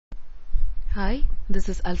Hi, this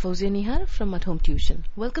is Alfozia Nihar from At Home Tuition.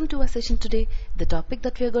 Welcome to our session today. The topic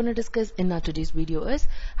that we are going to discuss in our today's video is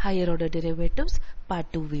higher order derivatives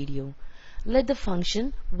part 2 video. Let the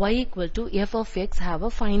function y equal to f of x have a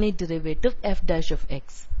finite derivative f dash of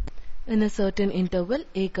x in a certain interval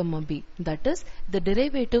a comma b. That is, the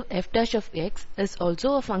derivative f dash of x is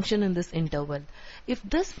also a function in this interval. If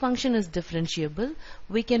this function is differentiable,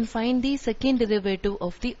 we can find the second derivative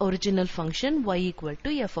of the original function y equal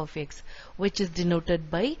to f of x, which is denoted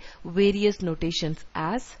by various notations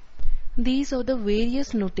as. These are the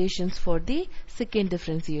various notations for the second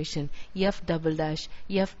differentiation: f double dash,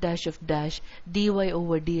 f dash of dash, dy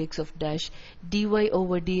over dx of dash, dy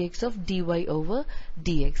over dx of dy over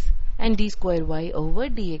dx, and d square y over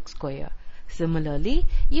dx square. Similarly,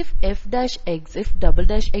 if f dash x, if double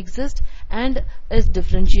dash exists and is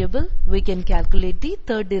differentiable, we can calculate the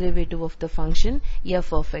third derivative of the function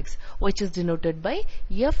f of x, which is denoted by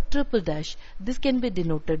f triple dash. This can be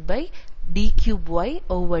denoted by d cube y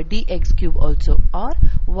over dx cube also, or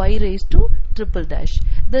y raised to triple dash.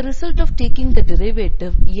 The result of taking the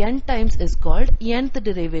derivative n times is called nth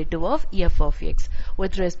derivative of f of x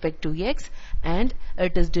with respect to x, and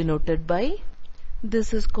it is denoted by,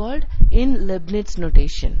 this is called in Leibniz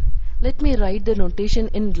notation. Let me write the notation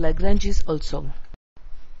in Lagrange's also.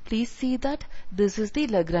 Please see that this is the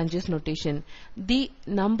Lagrange's notation. The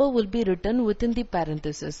number will be written within the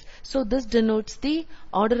parenthesis. So this denotes the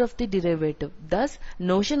order of the derivative. Thus,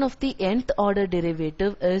 notion of the nth order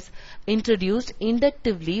derivative is introduced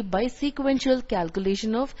inductively by sequential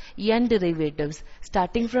calculation of n derivatives,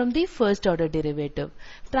 starting from the first order derivative.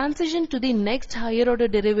 Transition to the next higher order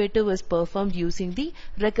derivative is performed using the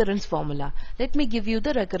recurrence formula. Let me give you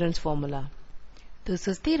the recurrence formula. This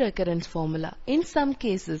is the recurrence formula. In some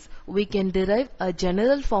cases, we can derive a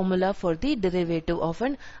general formula for the derivative of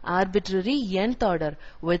an arbitrary nth order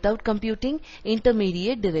without computing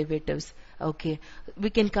intermediate derivatives. Okay,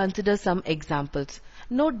 we can consider some examples.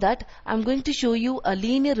 Note that I am going to show you a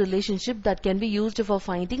linear relationship that can be used for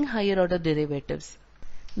finding higher order derivatives.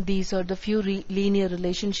 These are the few linear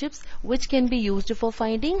relationships which can be used for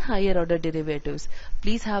finding higher order derivatives.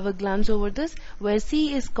 Please have a glance over this, where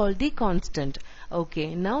c is called the constant.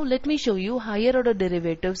 Okay, now let me show you higher order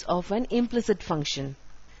derivatives of an implicit function.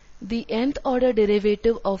 The nth order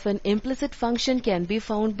derivative of an implicit function can be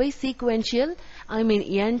found by sequential,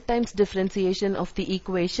 n times differentiation of the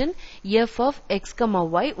equation f of x comma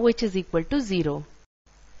y, which is equal to 0.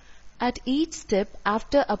 At each step,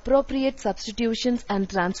 after appropriate substitutions and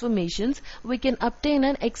transformations, we can obtain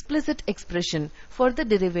an explicit expression for the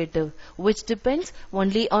derivative, which depends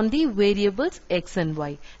only on the variables x and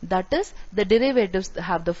y. That is, the derivatives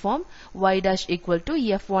have the form y dash equal to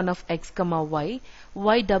f1 of x comma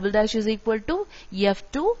y double dash is equal to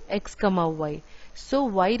f2 x comma y. So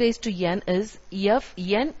y raised to n is f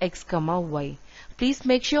n x comma y. Please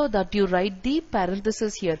make sure that you write the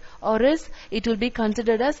parenthesis here, or else it will be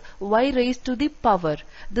considered as y raised to the power.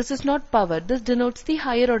 This is not power, this denotes the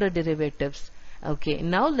higher order derivatives. Okay,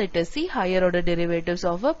 now let us see higher order derivatives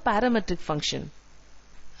of a parametric function.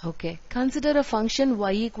 Okay, consider a function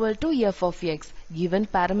y equal to f of x given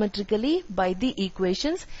parametrically by the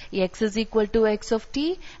equations x is equal to x of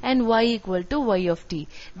t and y equal to y of t.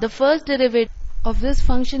 The first derivative of this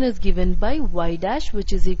function is given by y dash,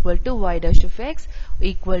 which is equal to y dash of x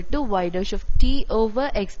equal to y dash of t over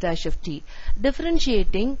x dash of t.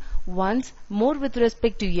 Differentiating once more with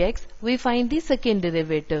respect to x, we find the second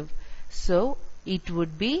derivative. So it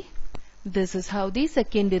would be, this is how the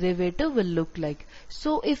second derivative will look like.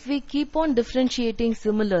 So if we keep on differentiating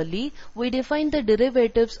similarly, we define the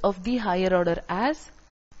derivatives of the higher order as,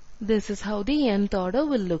 this is how the nth order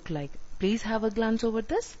will look like. Please have a glance over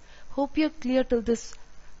this. Hope you're clear till this.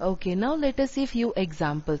 Okay, now let us see few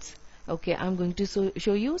examples. Okay, I'm going to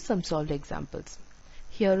show you some solved examples.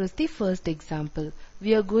 Here is the first example.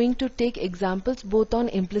 We are going to take examples both on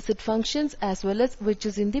implicit functions as well as which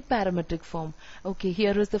is in the parametric form. Okay,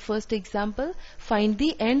 here is the first example. Find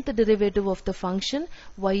the nth derivative of the function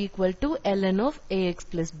y equal to ln of ax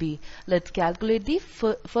plus b. Let's calculate the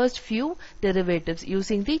first few derivatives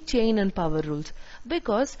using the chain and power rules.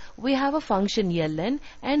 Because we have a function ln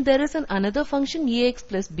and there is another function ax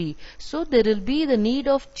plus b. So there will be the need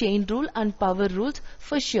of chain rule and power rules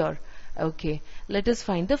for sure. Okay, let us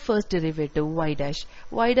find the first derivative y dash.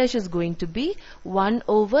 Y dash is going to be 1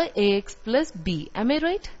 over ax plus b. Am I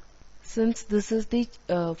right? Since this is the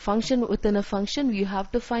function within a function, we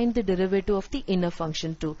have to find the derivative of the inner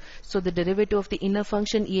function too. So the derivative of the inner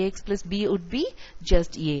function ax plus b would be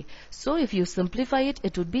just a. So if you simplify it,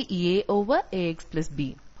 it would be a over ax plus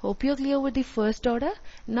b. Hope you're clear with the first order.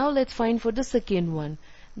 Now let's find for the second one.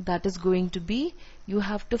 that is going to be, you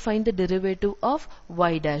have to find the derivative of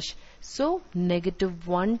y dash. So negative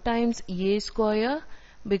 1 times a square,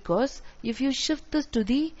 because if you shift this to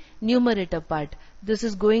the numerator part, this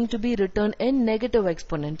is going to be written in negative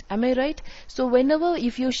exponent. Am I right? So whenever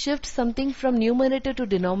if you shift something from numerator to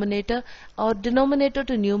denominator or denominator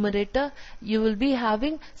to numerator, you will be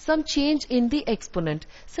having some change in the exponent.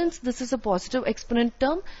 Since this is a positive exponent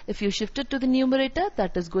term, if you shift it to the numerator,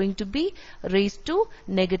 that is going to be raised to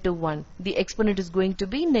negative 1. The exponent is going to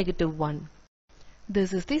be negative 1.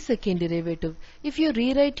 This is the second derivative. If you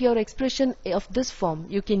rewrite your expression of this form,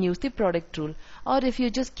 you can use the product rule. Or if you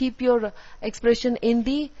just keep your expression in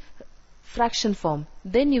the fraction form,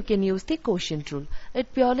 then you can use the quotient rule.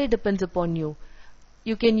 It purely depends upon you.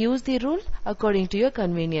 You can use the rule according to your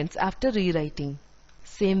convenience after rewriting.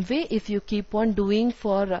 Same way, if you keep on doing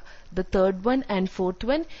for the third one and fourth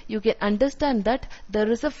one, you can understand that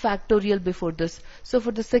there is a factorial before this. So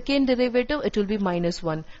for the second derivative, it will be minus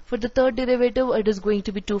 1. For the third derivative, it is going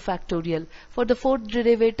to be 2 factorial. For the fourth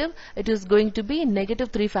derivative, it is going to be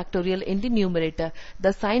negative 3 factorial in the numerator.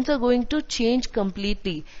 The signs are going to change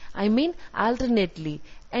completely. I mean alternately.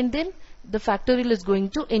 And then the factorial is going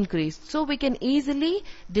to increase. So we can easily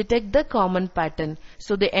detect the common pattern.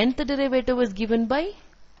 So the nth derivative is given by,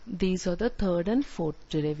 these are the third and fourth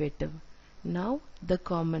derivative. Now the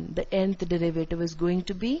nth derivative is going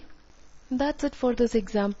to be, that's it for this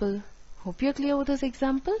example. Hope you're clear with this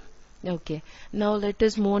example. Okay, now let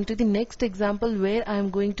us move on to the next example where I am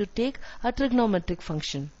going to take a trigonometric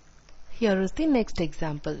function. Here is the next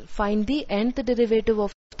example. Find the nth derivative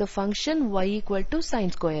of the function y equal to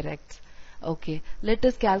sine square x. Okay, let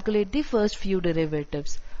us calculate the first few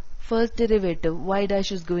derivatives. First derivative, y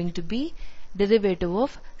dash is going to be derivative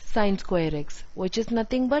of sine square x, which is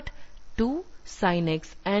nothing but 2 sine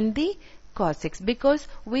x and the cos x. Because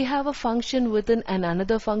we have a function within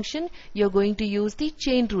another function, you're going to use the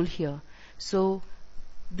chain rule here. So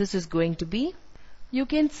this is going to be, you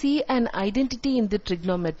can see an identity in the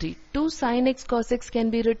trigonometry. 2 sin x cos x can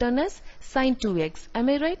be written as sin 2x. Am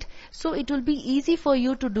I right? So it will be easy for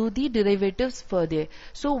you to do the derivatives further.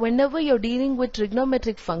 So whenever you're dealing with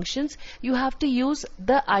trigonometric functions, you have to use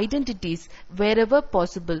the identities wherever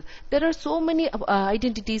possible. There are so many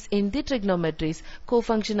identities in the trigonometries.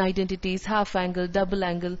 Cofunction identities, half angle, double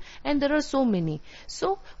angle, and there are so many.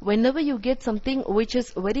 So whenever you get something which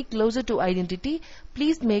is very closer to identity,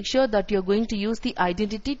 please make sure that you're going to use the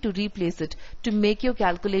identity to replace it to make your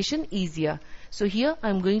calculation easier. So here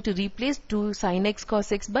I'm going to replace 2 sin x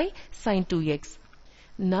cos x by sin 2x.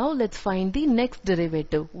 Now let's find the next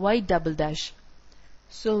derivative, y double dash.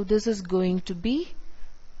 So this is going to be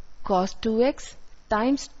cos 2x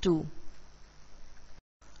times 2.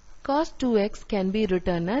 Cos 2x can be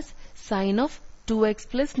written as sine of 2x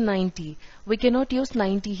plus 90. We cannot use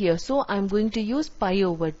 90 here, so I'm going to use pi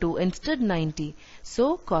over 2 instead 90.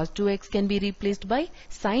 So cos 2x can be replaced by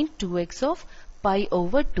sine 2x of pi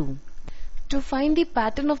over 2. To find the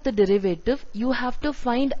pattern of the derivative, you have to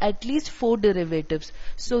find at least 4 derivatives.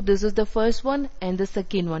 So this is the first one and the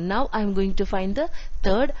second one. Now I'm going to find the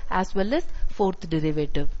third as well as fourth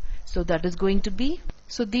derivative. So that is going to be,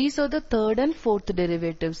 so these are the third and fourth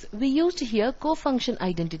derivatives. We used here cofunction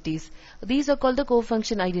identities. These are called the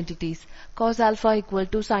cofunction identities. Cos alpha equal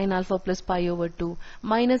to sin alpha plus pi over 2.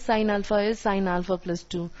 Minus sin alpha is sin alpha plus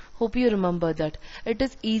 2. Hope you remember that. It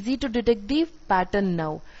is easy to detect the pattern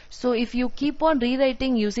now. So if you keep on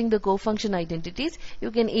rewriting using the cofunction identities,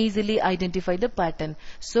 you can easily identify the pattern.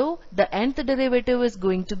 So the nth derivative is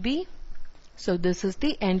going to be, so this is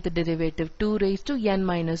the nth derivative, 2 raised to n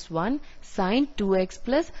minus 1 sin 2x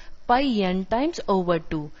plus pi n times over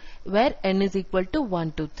 2, where n is equal to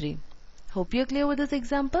 1, 2, 3. Hope you are clear with this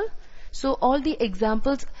example. So all the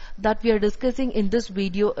examples that we are discussing in this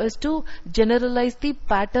video is to generalize the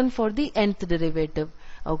pattern for the nth derivative.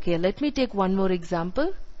 Okay, let me take one more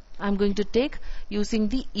example. I'm going to take using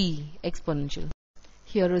the e exponential.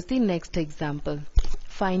 Here is the next example.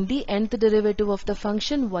 Find the nth derivative of the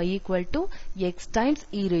function y equal to x times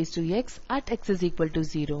e raised to x at x is equal to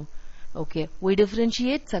 0. Okay, we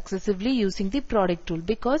differentiate successively using the product rule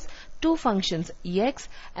because two functions x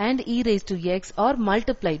and e raised to x are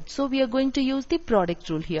multiplied. So we are going to use the product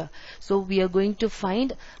rule here. So we are going to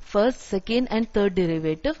find first, second and third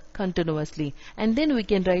derivative continuously, and then we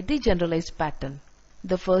can write the generalized pattern.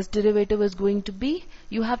 The first derivative is going to be,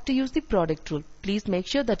 you have to use the product rule. Please make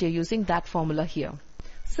sure that you're using that formula here.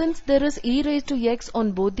 Since there is e raised to x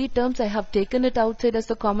on both the terms, I have taken it outside as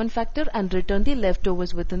a common factor and written the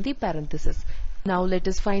leftovers within the parenthesis. Now let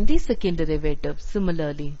us find the second derivative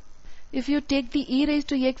similarly. If you take the e raised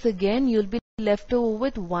to x again, you'll be left over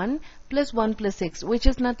with 1 plus 1 plus x, which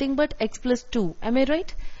is nothing but x plus 2. Am I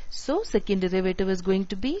right? So second derivative is going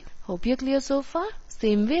to be, hope you're clear so far.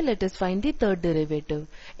 Same way, let us find the third derivative.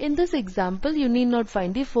 In this example, you need not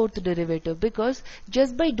find the fourth derivative because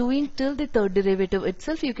just by doing till the third derivative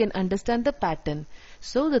itself, you can understand the pattern.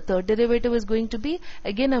 So the third derivative is going to be,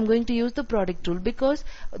 again I'm going to use the product rule because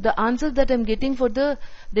the answers that I'm getting for the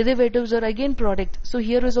derivatives are again product. So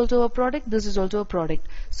here is also a product, this is also a product.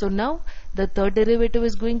 So now the third derivative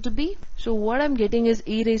is going to be, so what I'm getting is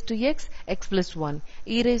e raised to x, x plus 1,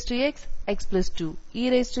 e raised to x, x plus 2, e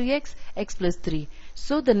raised to x, x plus 3.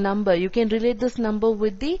 So the number, you can relate this number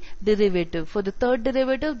with the derivative. For the third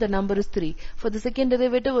derivative, the number is 3. For the second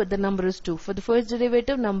derivative, the number is 2. For the first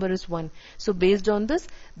derivative, number is 1. So based on this,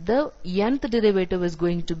 the nth derivative is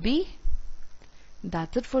going to be.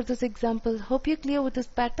 That's it for this example. Hope you're clear with this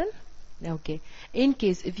pattern. Okay. In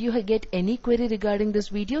case if you get any query regarding this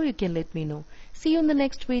video, you can let me know. See you in the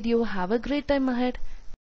next video. Have a great time ahead.